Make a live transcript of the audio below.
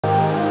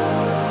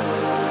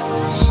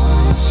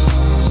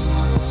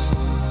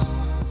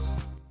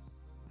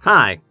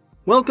Hi,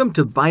 welcome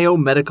to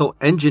Biomedical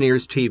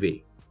Engineers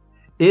TV.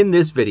 In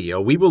this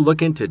video, we will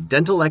look into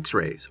dental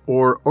x-rays,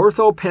 or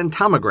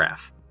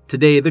orthopantomograph.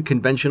 Today, the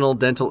conventional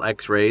dental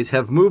x-rays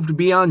have moved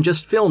beyond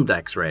just filmed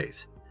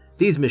x-rays.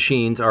 These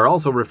machines are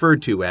also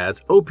referred to as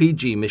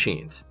OPG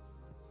machines.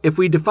 If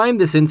we define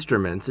this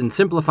instruments in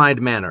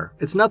simplified manner,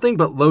 it's nothing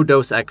but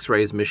low-dose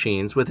x-rays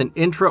machines with an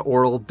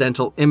intraoral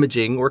dental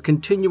imaging or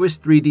continuous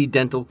 3D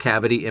dental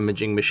cavity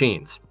imaging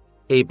machines.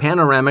 A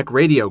panoramic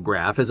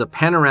radiograph is a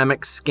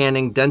panoramic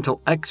scanning dental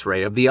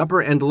x-ray of the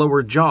upper and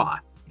lower jaw.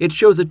 It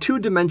shows a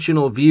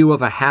two-dimensional view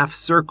of a half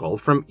circle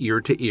from ear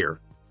to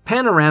ear.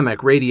 Panoramic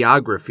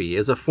radiography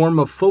is a form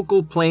of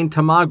focal plane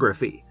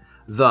tomography.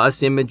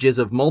 Thus, images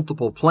of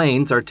multiple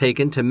planes are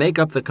taken to make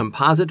up the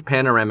composite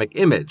panoramic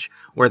image,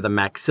 where the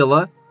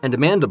maxilla and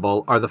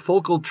mandible are the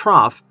focal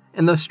trough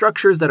and the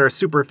structures that are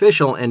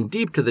superficial and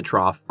deep to the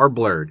trough are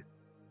blurred.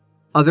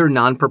 Other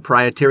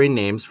non-proprietary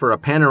names for a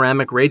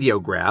panoramic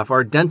radiograph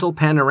are dental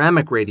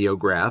panoramic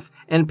radiograph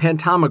and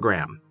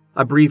pantomogram.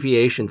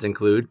 Abbreviations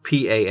include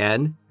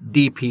PAN,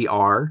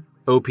 DPR,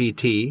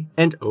 OPT,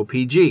 and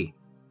OPG.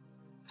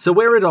 So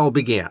where it all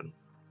began.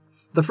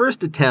 The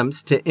first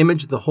attempts to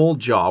image the whole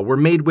jaw were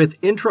made with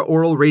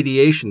intraoral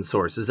radiation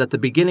sources at the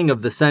beginning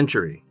of the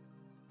century.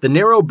 The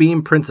narrow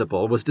beam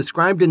principle was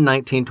described in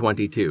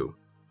 1922.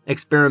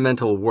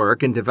 Experimental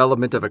work and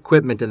development of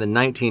equipment in the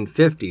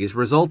 1950s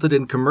resulted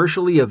in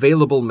commercially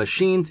available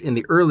machines in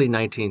the early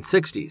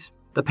 1960s.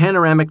 The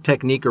panoramic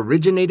technique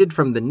originated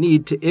from the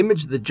need to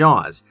image the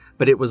jaws,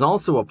 but it was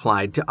also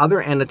applied to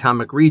other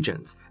anatomic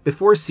regions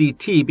before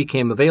CT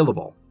became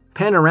available.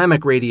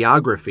 Panoramic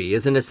radiography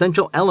is an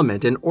essential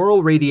element in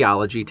oral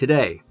radiology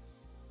today.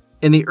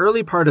 In the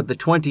early part of the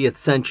 20th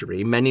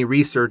century, many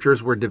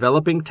researchers were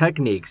developing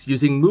techniques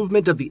using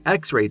movement of the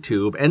X-ray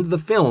tube and the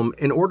film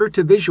in order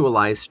to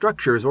visualize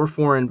structures or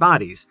foreign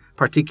bodies,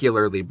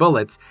 particularly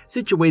bullets,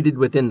 situated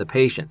within the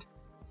patient.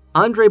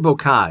 André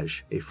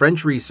Bocage, a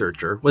French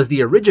researcher, was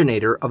the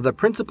originator of the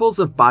principles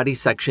of body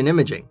section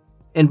imaging.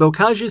 In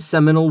Bocage's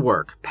seminal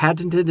work,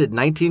 patented in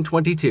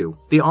 1922,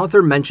 the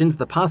author mentions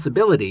the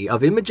possibility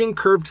of imaging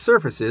curved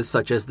surfaces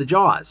such as the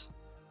jaws.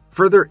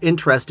 Further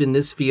interest in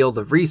this field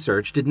of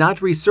research did not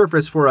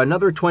resurface for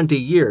another 20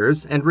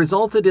 years and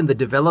resulted in the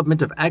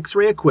development of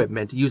X-ray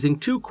equipment using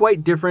two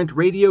quite different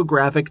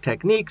radiographic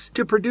techniques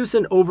to produce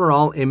an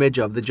overall image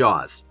of the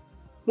jaws.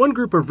 One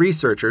group of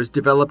researchers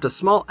developed a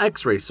small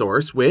X-ray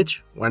source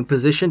which, when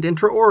positioned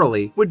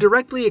intraorally, would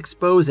directly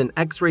expose an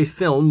X-ray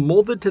film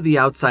molded to the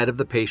outside of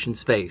the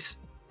patient's face.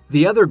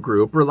 The other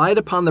group relied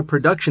upon the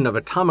production of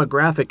a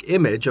tomographic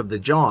image of the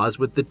jaws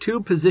with the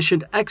tube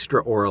positioned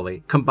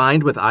extraorally,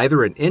 combined with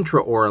either an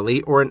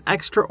intraorally or an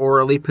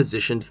extraorally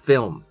positioned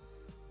film,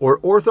 or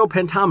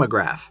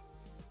orthopantomograph.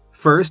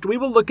 First, we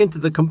will look into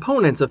the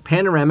components of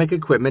panoramic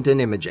equipment and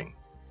imaging.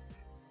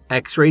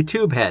 X-ray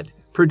tube head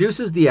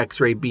produces the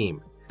X-ray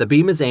beam. The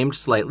beam is aimed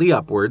slightly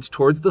upwards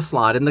towards the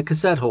slot in the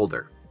cassette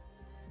holder.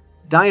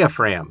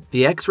 Diaphragm.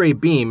 The X-ray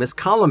beam is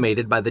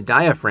collimated by the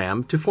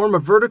diaphragm to form a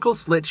vertical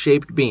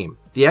slit-shaped beam.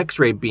 The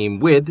X-ray beam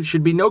width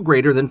should be no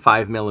greater than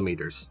 5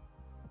 mm.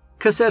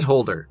 Cassette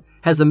holder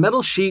has a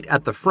metal sheet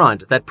at the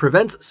front that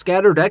prevents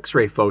scattered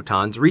X-ray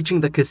photons reaching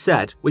the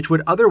cassette, which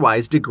would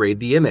otherwise degrade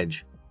the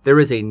image. There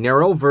is a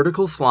narrow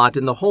vertical slot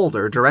in the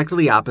holder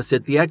directly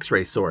opposite the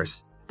X-ray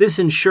source. This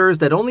ensures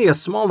that only a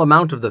small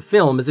amount of the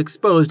film is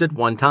exposed at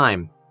one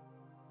time.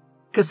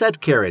 Cassette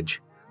carriage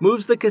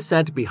moves the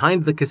cassette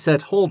behind the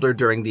cassette holder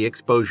during the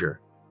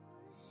exposure.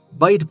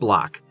 Bite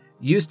block,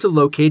 used to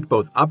locate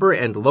both upper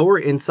and lower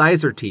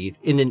incisor teeth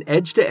in an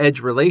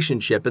edge-to-edge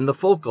relationship in the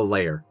focal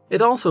layer.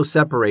 It also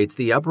separates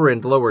the upper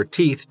and lower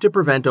teeth to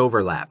prevent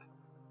overlap.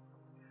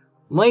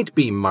 Light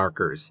beam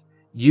markers,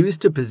 used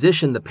to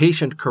position the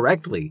patient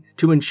correctly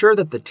to ensure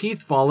that the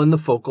teeth fall in the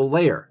focal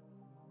layer.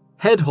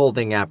 Head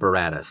holding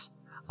apparatus,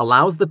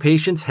 allows the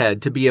patient's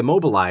head to be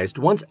immobilized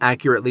once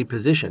accurately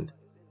positioned.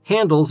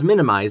 Handles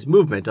minimize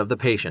movement of the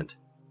patient.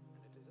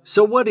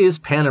 So what is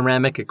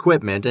panoramic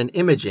equipment and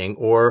imaging,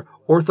 or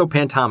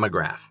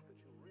orthopantomograph?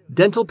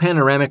 Dental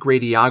panoramic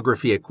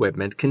radiography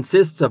equipment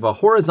consists of a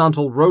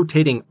horizontal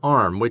rotating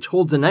arm which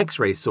holds an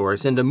X-ray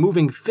source and a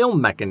moving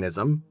film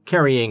mechanism,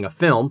 carrying a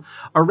film,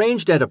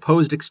 arranged at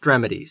opposed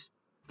extremities.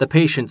 The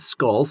patient's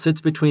skull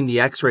sits between the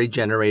X-ray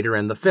generator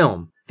and the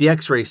film. The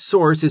X-ray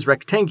source is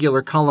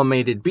rectangular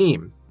collimated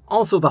beam.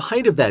 Also, the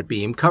height of that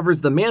beam covers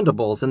the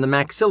mandibles and the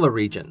maxilla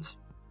regions.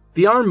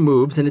 The arm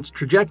moves and its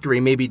trajectory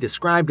may be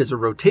described as a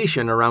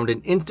rotation around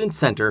an instant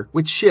center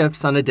which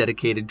shifts on a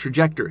dedicated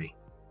trajectory.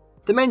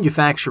 The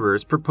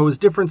manufacturers propose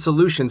different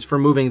solutions for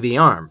moving the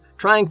arm,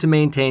 trying to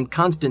maintain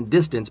constant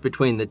distance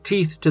between the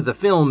teeth to the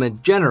film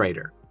and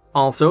generator.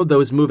 Also,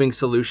 those moving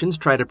solutions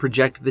try to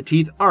project the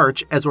teeth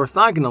arch as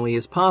orthogonally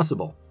as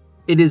possible.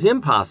 It is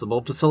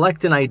impossible to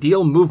select an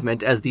ideal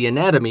movement as the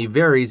anatomy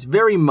varies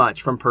very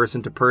much from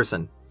person to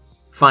person.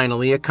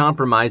 Finally, a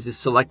compromise is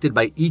selected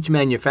by each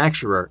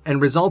manufacturer and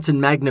results in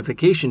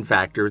magnification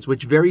factors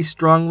which vary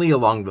strongly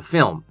along the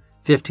film,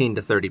 15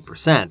 to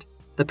 30%.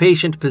 The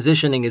patient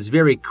positioning is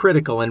very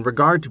critical in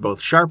regard to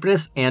both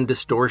sharpness and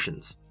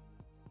distortions.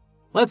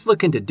 Let's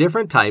look into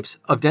different types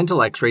of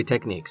dental X-ray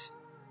techniques.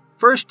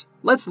 First,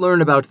 let's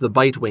learn about the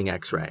bite wing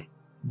X-ray.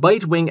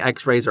 Bite wing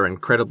X-rays are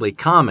incredibly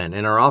common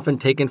and are often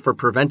taken for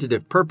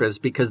preventative purpose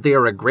because they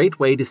are a great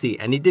way to see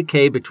any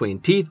decay between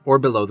teeth or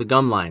below the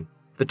gum line.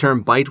 The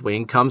term bite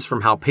wing comes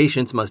from how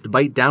patients must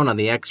bite down on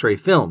the X-ray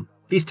film.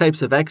 These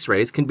types of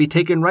X-rays can be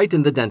taken right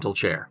in the dental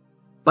chair.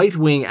 Bite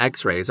wing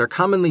X-rays are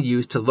commonly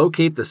used to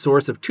locate the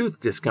source of tooth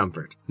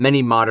discomfort.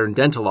 Many modern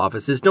dental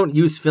offices don't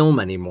use film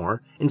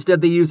anymore.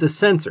 Instead, they use a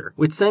sensor,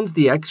 which sends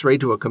the X-ray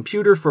to a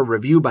computer for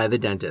review by the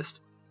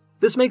dentist.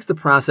 This makes the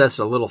process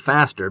a little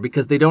faster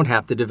because they don't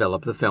have to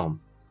develop the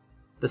film.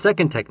 The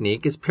second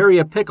technique is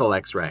periapical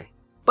X-ray.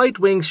 Bite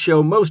wings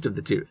show most of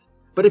the tooth,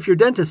 but if your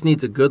dentist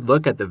needs a good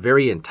look at the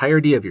very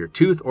entirety of your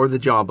tooth or the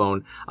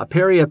jawbone, a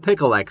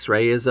periapical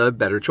X-ray is a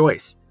better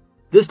choice.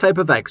 This type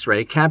of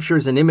X-ray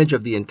captures an image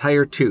of the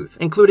entire tooth,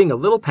 including a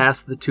little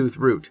past the tooth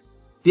root.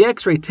 The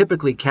X-ray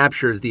typically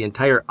captures the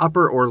entire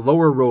upper or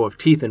lower row of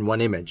teeth in one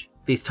image.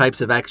 These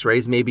types of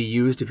X-rays may be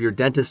used if your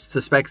dentist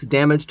suspects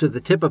damage to the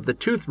tip of the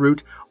tooth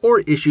root or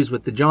issues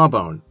with the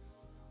jawbone.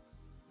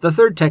 The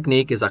third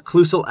technique is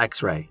occlusal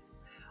X-ray.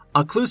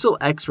 Occlusal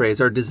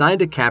X-rays are designed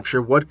to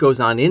capture what goes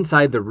on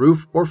inside the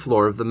roof or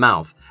floor of the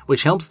mouth,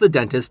 which helps the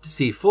dentist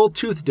see full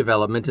tooth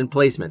development and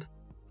placement.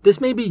 This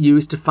may be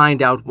used to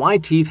find out why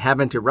teeth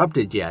haven't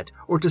erupted yet,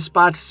 or to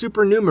spot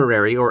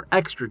supernumerary or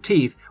extra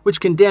teeth, which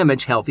can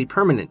damage healthy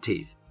permanent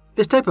teeth.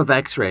 This type of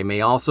X-ray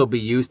may also be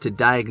used to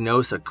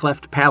diagnose a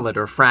cleft palate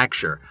or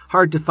fracture,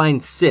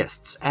 hard-to-find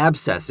cysts,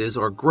 abscesses,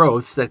 or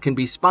growths that can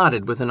be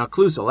spotted with an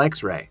occlusal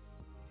X-ray.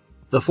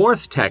 The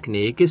fourth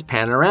technique is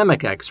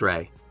panoramic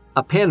X-ray.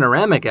 A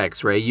panoramic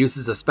X-ray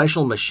uses a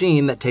special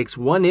machine that takes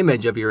one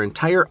image of your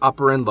entire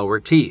upper and lower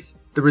teeth.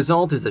 The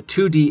result is a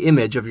 2D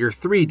image of your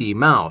 3D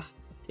mouth.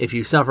 If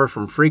you suffer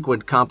from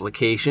frequent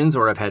complications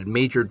or have had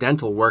major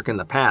dental work in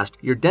the past,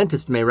 your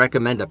dentist may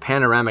recommend a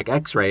panoramic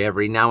X-ray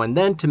every now and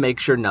then to make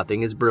sure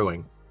nothing is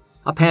brewing.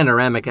 A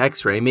panoramic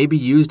X-ray may be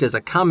used as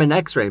a common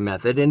X-ray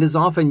method and is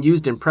often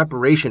used in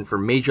preparation for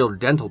major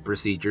dental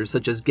procedures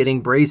such as getting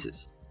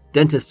braces.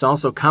 Dentists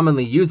also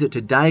commonly use it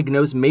to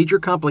diagnose major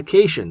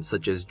complications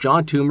such as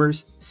jaw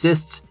tumors,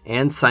 cysts,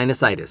 and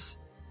sinusitis.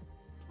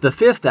 The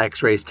fifth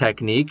X-rays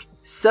technique,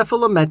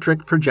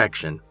 cephalometric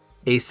projection.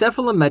 A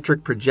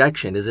cephalometric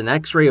projection is an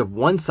X-ray of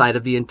one side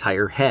of the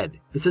entire head.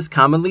 This is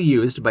commonly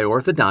used by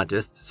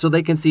orthodontists so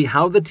they can see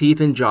how the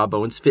teeth and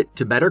jawbones fit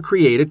to better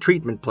create a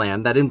treatment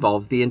plan that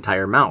involves the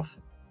entire mouth.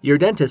 Your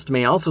dentist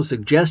may also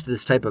suggest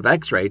this type of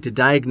X-ray to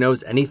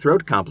diagnose any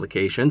throat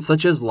complications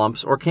such as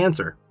lumps or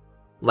cancer.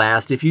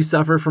 Last, if you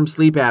suffer from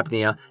sleep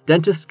apnea,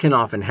 dentists can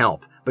often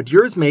help, but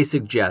yours may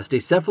suggest a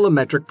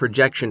cephalometric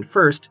projection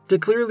first to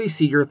clearly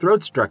see your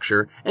throat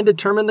structure and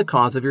determine the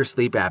cause of your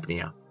sleep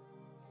apnea.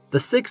 The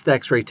sixth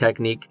X-ray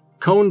technique,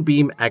 cone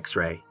beam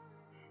X-ray.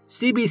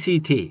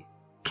 CBCT,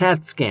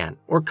 CAT scan,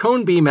 or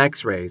cone beam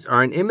X-rays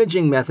are an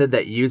imaging method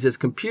that uses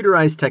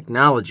computerized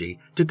technology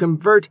to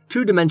convert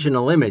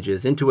two-dimensional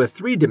images into a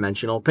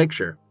three-dimensional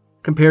picture.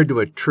 Compared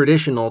to a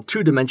traditional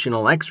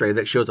two-dimensional X-ray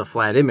that shows a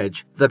flat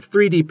image, the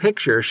 3D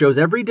picture shows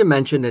every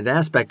dimension and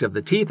aspect of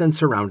the teeth and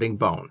surrounding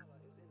bone.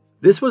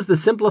 This was the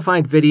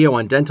simplified video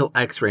on dental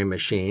X-ray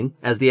machine,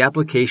 as the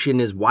application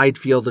is wide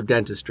field of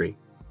dentistry.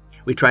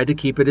 We tried to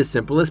keep it as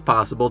simple as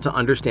possible to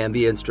understand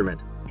the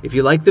instrument. If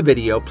you like the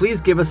video, please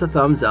give us a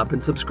thumbs up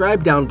and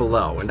subscribe down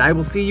below, and I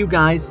will see you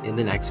guys in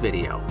the next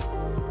video.